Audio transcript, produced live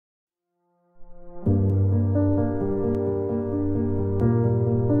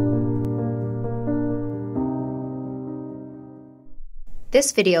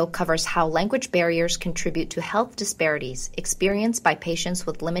This video covers how language barriers contribute to health disparities experienced by patients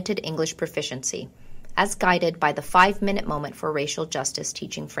with limited English proficiency, as guided by the 5-Minute Moment for Racial Justice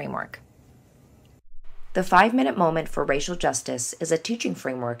teaching framework. The 5-Minute Moment for Racial Justice is a teaching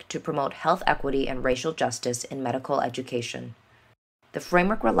framework to promote health equity and racial justice in medical education. The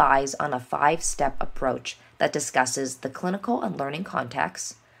framework relies on a 5-step approach that discusses the clinical and learning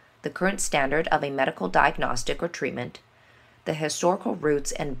context, the current standard of a medical diagnostic or treatment, the historical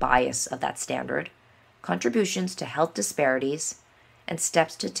roots and bias of that standard, contributions to health disparities, and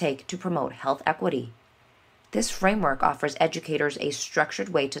steps to take to promote health equity. This framework offers educators a structured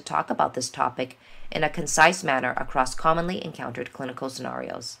way to talk about this topic in a concise manner across commonly encountered clinical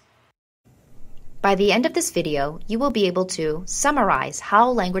scenarios. By the end of this video, you will be able to summarize how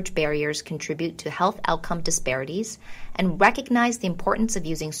language barriers contribute to health outcome disparities and recognize the importance of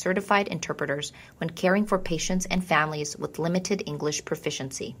using certified interpreters when caring for patients and families with limited English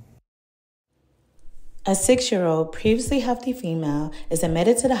proficiency. A 6-year-old previously healthy female is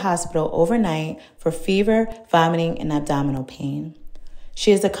admitted to the hospital overnight for fever, vomiting, and abdominal pain.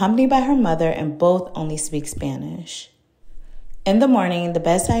 She is accompanied by her mother and both only speak Spanish. In the morning, the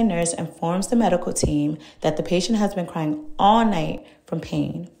bedside nurse informs the medical team that the patient has been crying all night from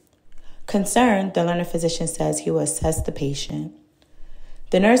pain. Concerned, the learner physician says he will assess the patient.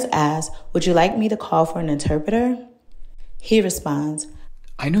 The nurse asks, "Would you like me to call for an interpreter?" He responds,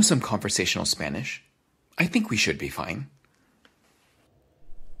 "I know some conversational Spanish. I think we should be fine."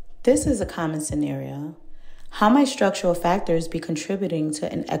 This is a common scenario. How might structural factors be contributing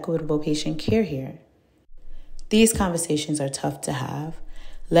to inequitable patient care here? These conversations are tough to have.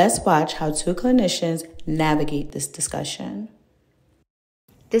 Let's watch how 2 clinicians navigate this discussion.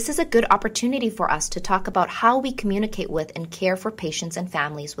 This is a good opportunity for us to talk about how we communicate with and care for patients and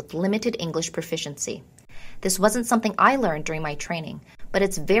families with limited English proficiency. This wasn't something I learned during my training, but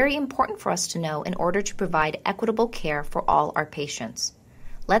it's very important for us to know in order to provide equitable care for all our patients.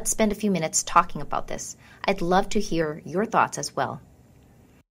 Let's spend a few minutes talking about this. I'd love to hear your thoughts as well.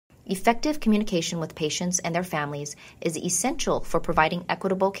 Effective communication with patients and their families is essential for providing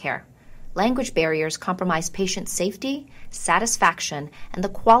equitable care. Language barriers compromise patient safety, satisfaction, and the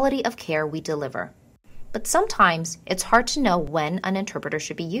quality of care we deliver. But sometimes it's hard to know when an interpreter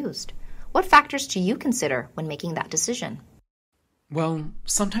should be used. What factors do you consider when making that decision? Well,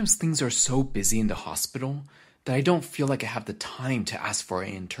 sometimes things are so busy in the hospital that I don't feel like I have the time to ask for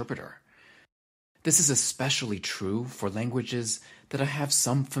an interpreter. This is especially true for languages that I have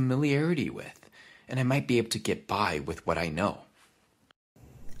some familiarity with, and I might be able to get by with what I know.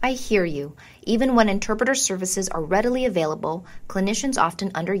 I hear you. Even when interpreter services are readily available, clinicians often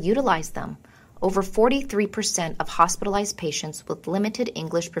underutilize them. Over 43% of hospitalized patients with limited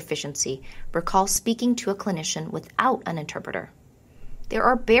English proficiency recall speaking to a clinician without an interpreter. There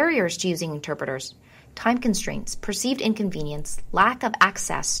are barriers to using interpreters. Time constraints, perceived inconvenience, lack of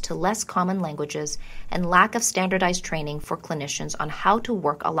access to less common languages, and lack of standardized training for clinicians on how to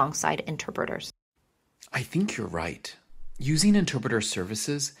work alongside interpreters. I think you're right. Using interpreter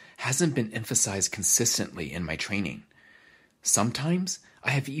services hasn't been emphasized consistently in my training. Sometimes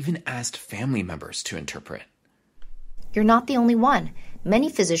I have even asked family members to interpret. You're not the only one. Many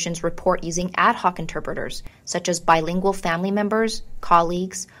physicians report using ad hoc interpreters, such as bilingual family members,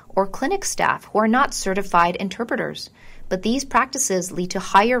 colleagues, or clinic staff who are not certified interpreters. But these practices lead to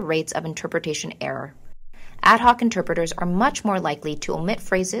higher rates of interpretation error. Ad hoc interpreters are much more likely to omit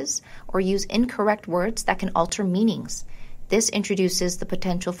phrases or use incorrect words that can alter meanings. This introduces the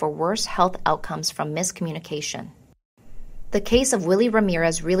potential for worse health outcomes from miscommunication. The case of Willie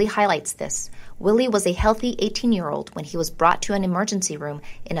Ramirez really highlights this. Willie was a healthy 18-year-old when he was brought to an emergency room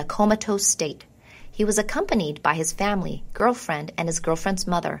in a comatose state. He was accompanied by his family, girlfriend, and his girlfriend's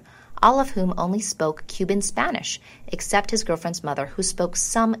mother, all of whom only spoke Cuban Spanish, except his girlfriend's mother, who spoke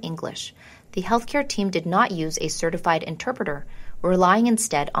some English. The healthcare team did not use a certified interpreter, relying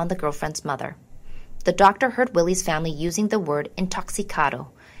instead on the girlfriend's mother. The doctor heard Willie's family using the word intoxicado.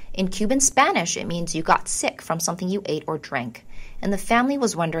 In Cuban Spanish, it means you got sick from something you ate or drank, and the family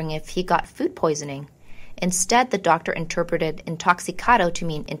was wondering if he got food poisoning. Instead, the doctor interpreted intoxicado to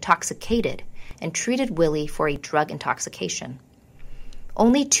mean intoxicated and treated Willie for a drug intoxication.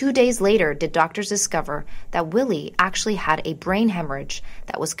 Only 2 days later did doctors discover that Willie actually had a brain hemorrhage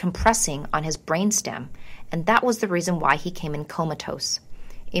that was compressing on his brainstem, and that was the reason why he came in comatose.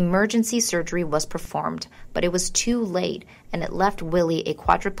 Emergency surgery was performed, but it was too late, and it left Willie a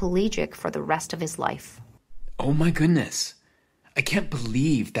quadriplegic for the rest of his life. Oh my goodness. I can't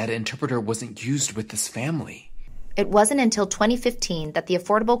believe that interpreter wasn't used with this family. It wasn't until 2015 that the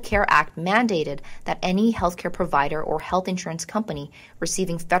Affordable Care Act mandated that any healthcare provider or health insurance company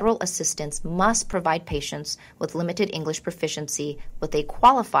receiving federal assistance must provide patients with limited English proficiency with a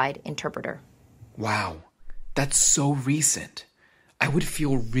qualified interpreter. Wow, that's so recent. I would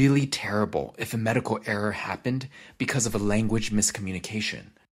feel really terrible if a medical error happened because of a language miscommunication.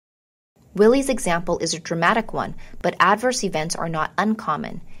 Willie's example is a dramatic one, but adverse events are not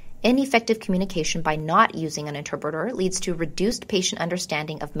uncommon. Ineffective communication by not using an interpreter leads to reduced patient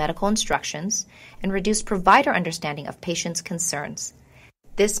understanding of medical instructions and reduced provider understanding of patients' concerns.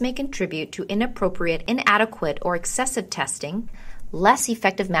 This may contribute to inappropriate, inadequate, or excessive testing, less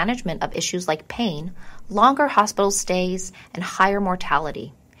effective management of issues like pain, longer hospital stays, and higher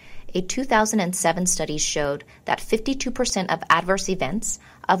mortality. A 2007 study showed that 52% of adverse events,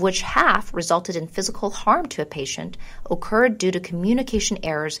 of which half resulted in physical harm to a patient, occurred due to communication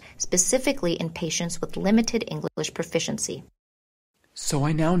errors, specifically in patients with limited English proficiency. So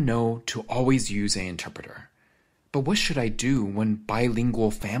I now know to always use an interpreter. But what should I do when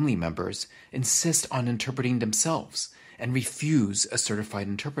bilingual family members insist on interpreting themselves and refuse a certified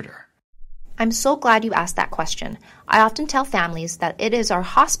interpreter? I'm so glad you asked that question. I often tell families that it is our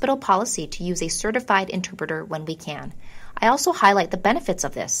hospital policy to use a certified interpreter when we can. I also highlight the benefits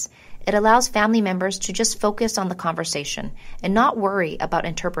of this. It allows family members to just focus on the conversation and not worry about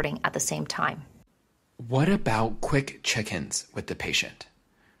interpreting at the same time. What about quick check-ins with the patient?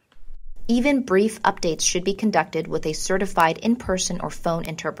 Even brief updates should be conducted with a certified in-person or phone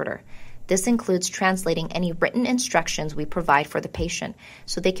interpreter. This includes translating any written instructions we provide for the patient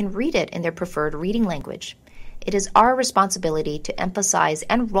so they can read it in their preferred reading language. It is our responsibility to emphasize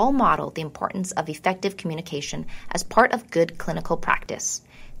and role model the importance of effective communication as part of good clinical practice.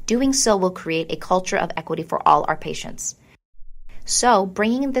 Doing so will create a culture of equity for all our patients. So,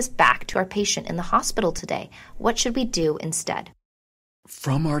 bringing this back to our patient in the hospital today, what should we do instead?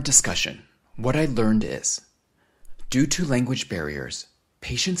 From our discussion, what I learned is, due to language barriers,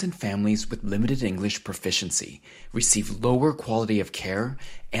 patients and families with limited English proficiency receive lower quality of care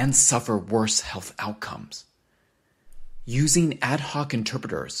and suffer worse health outcomes. Using ad hoc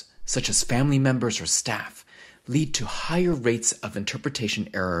interpreters, such as family members or staff, lead to higher rates of interpretation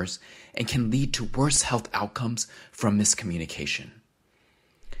errors and can lead to worse health outcomes from miscommunication.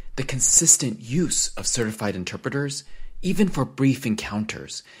 The consistent use of certified interpreters, even for brief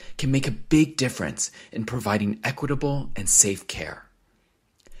encounters, can make a big difference in providing equitable and safe care.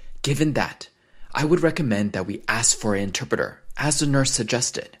 Given that, I would recommend that we ask for an interpreter, as the nurse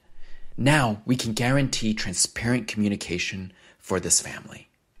suggested. Now we can guarantee transparent communication for this family.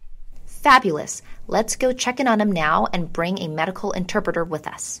 Fabulous. Let's go check in on him now and bring a medical interpreter with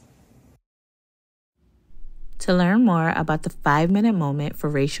us. To learn more about the 5-Minute Moment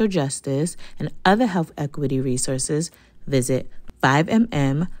for Racial Justice and other health equity resources, visit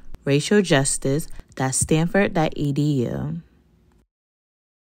 5mmracialjustice.stanford.edu.